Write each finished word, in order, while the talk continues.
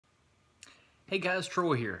Hey guys,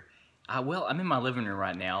 Troy here. Well, I'm in my living room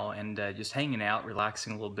right now and just hanging out,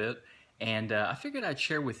 relaxing a little bit. And I figured I'd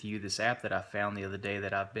share with you this app that I found the other day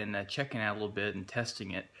that I've been checking out a little bit and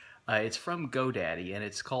testing it. It's from GoDaddy and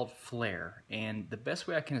it's called Flare. And the best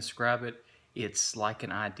way I can describe it, it's like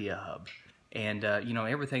an idea hub. And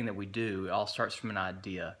everything that we do, it all starts from an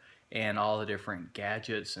idea. And all the different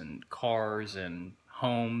gadgets and cars and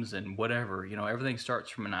homes and whatever, everything starts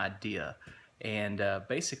from an idea. And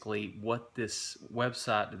basically what this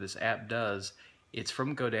website, this app does, it's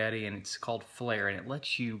from GoDaddy and it's called Flare, and it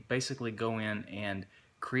lets you basically go in and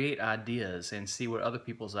create ideas and see what other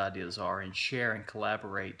people's ideas are and share and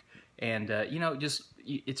collaborate. And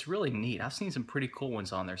it's really neat. I've seen some pretty cool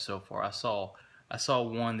ones on there so far. I saw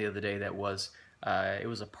one the other day that was it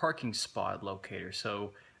was a parking spot locator.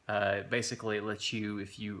 So basically it lets you,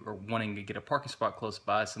 if you are wanting to get a parking spot close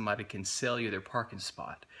by, somebody can sell you their parking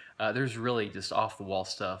spot. There's really just off the wall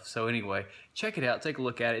stuff. So anyway, check it out, take a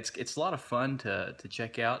look at it. It's a lot of fun to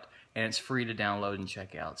check out, and it's free to download and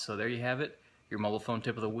check out. So there you have it, your mobile phone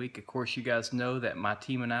tip of the week. Of course, you guys know that my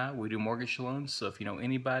team and I, we do mortgage loans. So if you know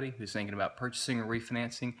anybody who's thinking about purchasing or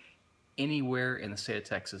refinancing anywhere in the state of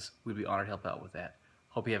Texas, we'd be honored to help out with that.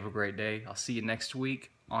 Hope you have a great day. I'll see you next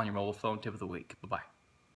week on your mobile phone tip of the week. Bye-bye.